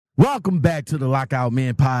Welcome back to the Lockout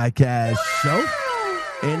Man Podcast Show.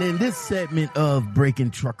 And in this segment of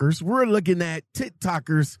Breaking Truckers, we're looking at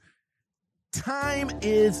TikTokers. Time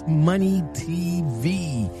is Money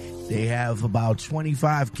TV. They have about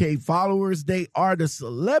 25K followers. They are the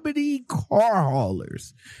celebrity car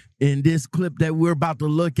haulers. In this clip that we're about to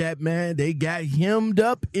look at, man, they got hemmed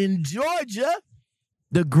up in Georgia,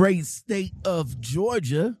 the great state of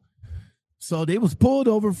Georgia. So they was pulled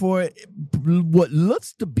over for what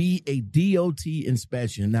looks to be a DOT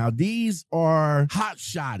inspection. Now, these are hot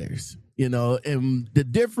shotters, and the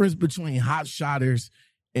difference between hot shotters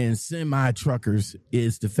and semi-truckers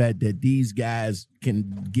is the fact that these guys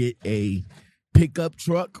can get a pickup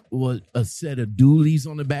truck with a set of dualies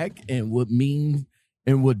on the back, and what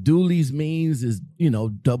dualies means is,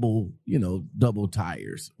 double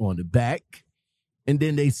tires on the back. And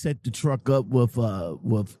then they set the truck up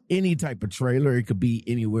with any type of trailer. It could be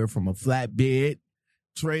anywhere from a flatbed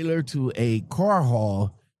trailer to a car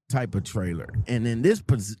haul type of trailer. And in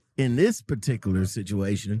this particular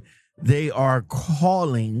situation, they are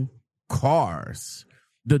calling cars.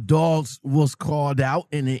 The dogs was called out,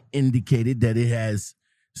 and it indicated that it has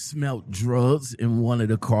smelt drugs in one of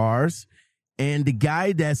the cars. And the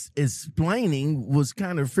guy that's explaining was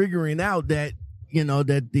kind of figuring out that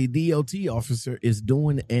that the DOT officer is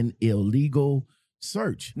doing an illegal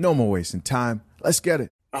search. No more wasting time. Let's get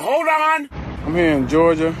it. Hold on. I'm here in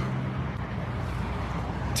Georgia.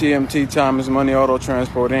 TMT, Time is Money Auto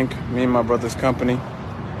Transport, Inc., me and my brother's company.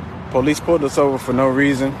 Police pulled us over for no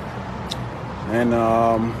reason. And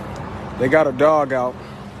they got a dog out.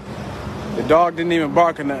 The dog didn't even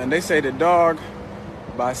bark or nothing. They say the dog,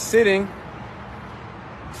 by sitting,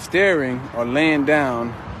 staring, or laying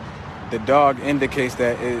down, the dog indicates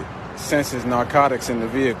that it senses narcotics in the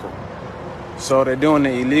vehicle. So they're doing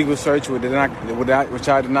an illegal search, which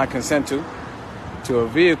I did not consent to a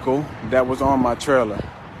vehicle that was on my trailer.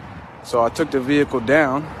 So I took the vehicle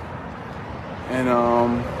down, and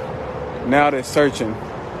now they're searching,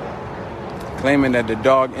 claiming that the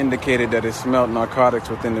dog indicated that it smelled narcotics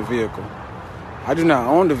within the vehicle. I do not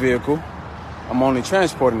own the vehicle. I'm only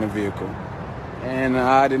transporting the vehicle. And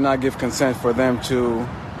I did not give consent for them to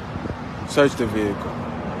search the vehicle.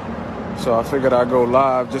 So I figured I'd go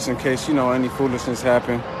live just in case, any foolishness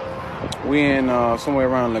happen. We in somewhere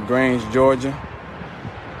around LaGrange, Georgia,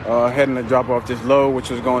 heading to drop off this load,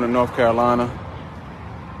 which was going to North Carolina.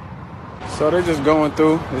 So they're just going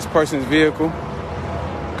through this person's vehicle,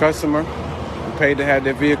 customer, who paid to have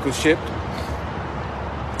their vehicle shipped.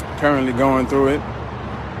 Currently going through it,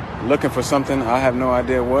 looking for something, I have no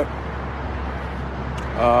idea what.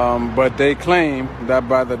 But they claim that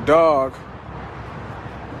by the dog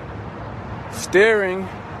staring,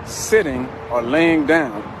 sitting, or laying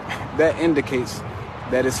down, that indicates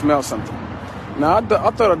that it smells something. Now,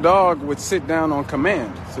 I thought a dog would sit down on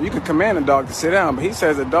command. So you could command a dog to sit down, but he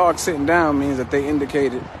says a dog sitting down means that they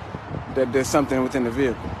indicated that there's something within the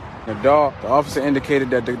vehicle. The officer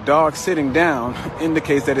indicated that the dog sitting down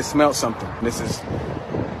indicates that it smelled something. This is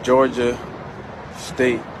Georgia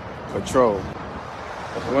State Patrol.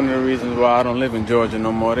 That's one of the reasons why I don't live in Georgia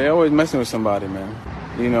no more. They always messing with somebody, man.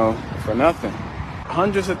 For nothing.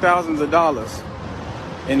 Hundreds of thousands of dollars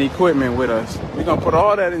in equipment with us. We're going to put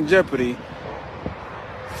all that in jeopardy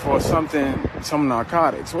for some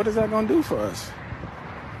narcotics. What is that going to do for us?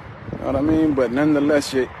 You know what I mean? But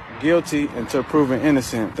nonetheless, you're guilty until proven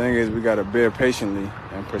innocent. Thing is, we got to bear patiently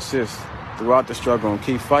and persist throughout the struggle and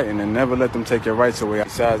keep fighting and never let them take your rights away.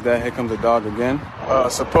 Besides that, here comes the dog again.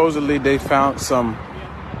 Supposedly, they found some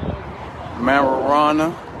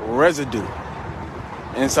marijuana residue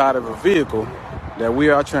inside of a vehicle that we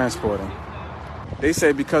are transporting. They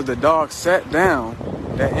say because the dog sat down,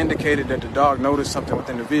 that indicated that the dog noticed something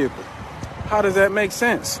within the vehicle. How does that make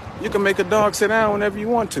sense? You can make a dog sit down whenever you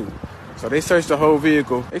want to. So they searched the whole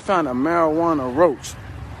vehicle. They found a marijuana roach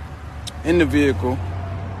in the vehicle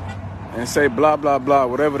and say blah, blah, blah,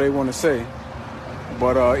 whatever they want to say.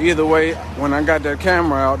 But either way, when I got that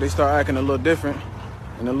camera out, they start acting a little different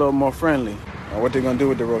and a little more friendly. Now, what they gonna do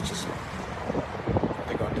with the roaches?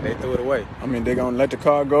 They threw it away. I mean, they gonna let the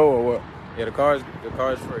car go or what? Yeah, the car's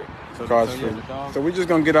free. So we're just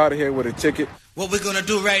gonna get out of here with a ticket. What we're gonna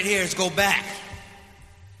do right here is go back.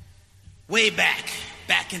 Way back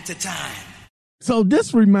into time. So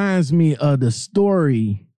this reminds me of the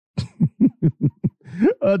story,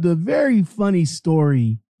 of the very funny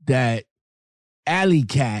story that Alley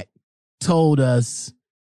Cat told us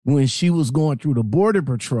when she was going through the Border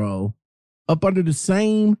Patrol up under the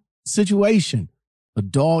same situation. A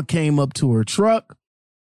dog came up to her truck.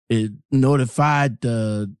 It notified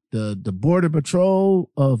the Border Patrol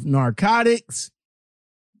of narcotics.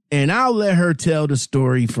 and I'll let her tell the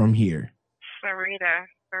story from here. Sarita,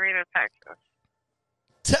 Texas.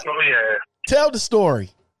 Tell the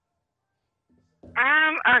story.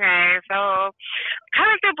 Okay, so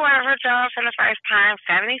coming through Border Patrol for the first time,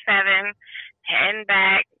 77, heading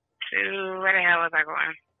back to, where the hell was I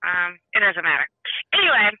going? It doesn't matter.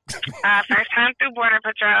 Anyway, first time through Border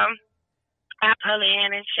Patrol, I pull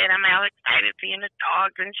in and shit. I'm all excited seeing the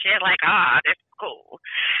dogs and shit, like, this is cool.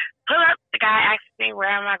 Pull up, the guy asks me,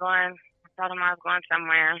 where am I going? I told him I was going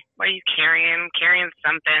somewhere. What are you carrying? Carrying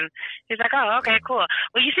something. He's like, oh, okay, cool.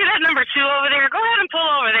 Well, you see that number 2 over there? Go ahead and pull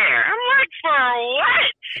over there. I'm like, for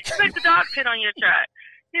what? He's like, the dog shit on your truck.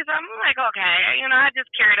 I'm like, okay. I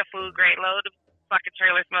just carried a food grade load. The fucking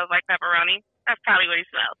trailer smells like pepperoni. That's probably what he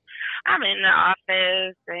smells. I'm in the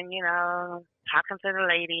office and, talking to the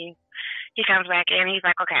lady. He comes back in. He's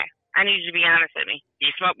like, okay, I need you to be honest with me. Do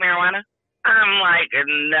you smoke marijuana? I'm like,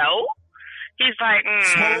 no. He's like,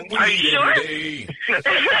 are you sure?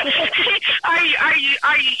 Are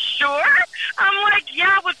you sure? I'm like,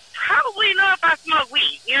 yeah, I would probably know if I smoke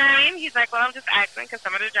weed. You know what I mean? He's like, well, I'm just asking because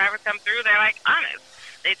some of the drivers come through. They're like, honest.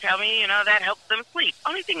 They tell me, that helps them sleep.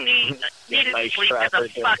 Only thing needed to sleep is a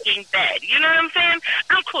fucking bed. You know what I'm saying?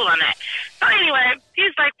 I'm cool on that. So anyway,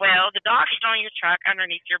 he's like, well, the dog shit on your truck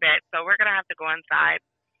underneath your bed, so we're going to have to go inside,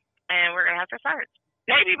 and we're going to have to search.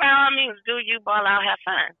 Baby, by all means, do you ball out, have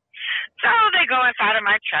fun. So they go inside of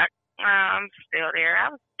my truck. I'm still there.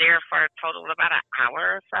 I was there for a total of about an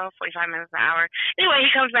hour or so, 45 minutes an hour. Anyway,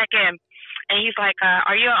 he comes back in, and he's like,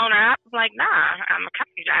 are you an owner? I'm like, nah, I'm a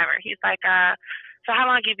company driver. He's like, so how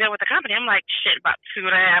long have you been with the company? I'm like, shit, about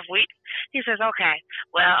 2.5 weeks. He says, okay,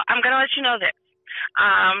 well, I'm going to let you know this.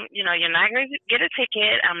 You're not going to get a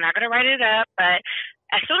ticket. I'm not going to write it up, but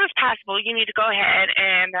as soon as possible, you need to go ahead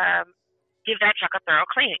and give that truck a thorough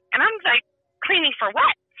cleaning. And I'm like, cleaning for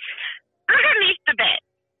what? Underneath the bed,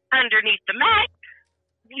 underneath the mat,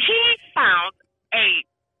 he found a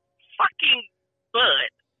fucking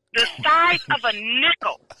bud the size of a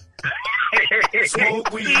nickel.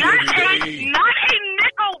 Smoke weed not every day. Not a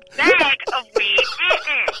nickel bag of weed.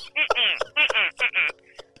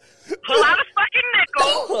 Pull out a fucking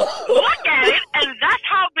nickel, look at it, and that's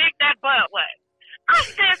how big that bud was. I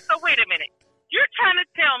said, so wait a minute. You're trying to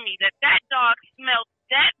tell me that dog smelled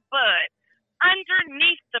that bud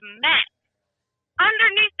underneath the mat,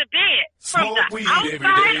 underneath the bed, from the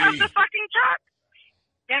outside of the fucking truck?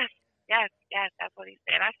 Yes, that's what he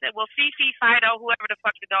said. I said, well, Fifi, Fido, whoever the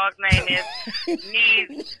fuck the dog's name is,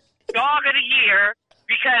 needs dog of the year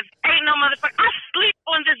because ain't no motherfucker. I sleep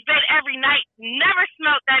on this bed every night, never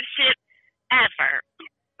smelled that shit ever.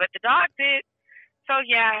 But the dog did. So,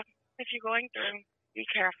 yeah, if you're going through, be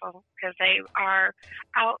careful because they are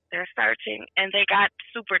out there searching and they got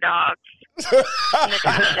super dogs.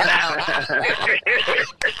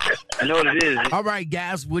 I know what it is. All right,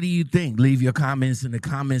 guys, what do you think? Leave your comments in the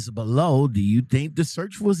comments below. Do you think the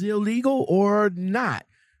search was illegal or not?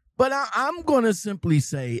 But I'm going to simply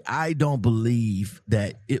say I don't believe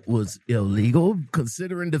that it was illegal,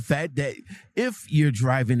 considering the fact that if you're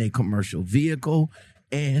driving a commercial vehicle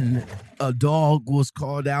and a dog was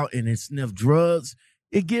called out and it sniffed drugs,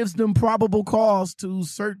 it gives them probable cause to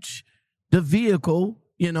search the vehicle,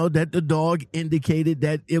 that the dog indicated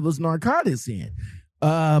that it was narcotics in.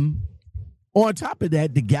 On top of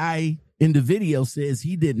that, the guy in the video says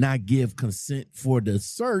he did not give consent for the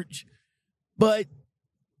search, but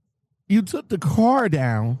you took the car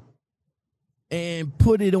down and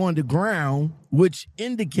put it on the ground, which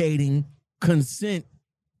indicating consent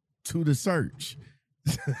to the search.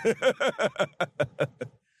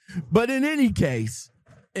 But in any case,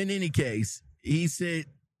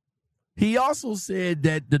 he also said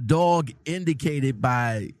that the dog indicated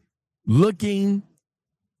by looking,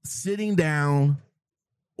 sitting down,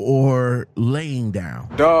 or laying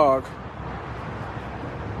down. Dog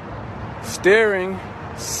staring,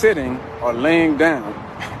 sitting, or laying down,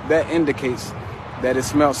 that indicates that it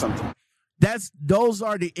smells something. Those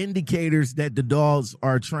are the indicators that the dogs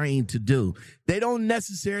are trained to do. They don't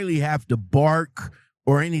necessarily have to bark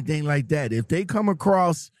or anything like that. If they come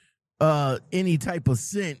across any type of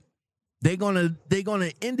scent, they're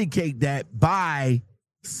gonna indicate that by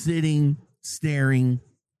sitting, staring,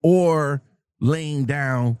 or laying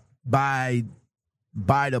down by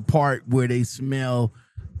the part where they smell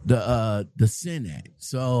the scent at.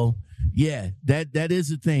 So yeah, that is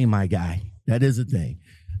a thing, my guy. That is a thing.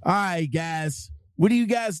 All right, guys. What do you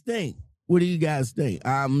guys think?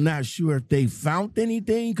 I'm not sure if they found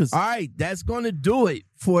anything. All right, that's going to do it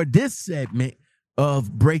for this segment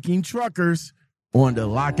of Breaking Truckers on the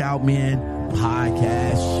Lockout Men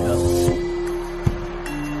Podcast.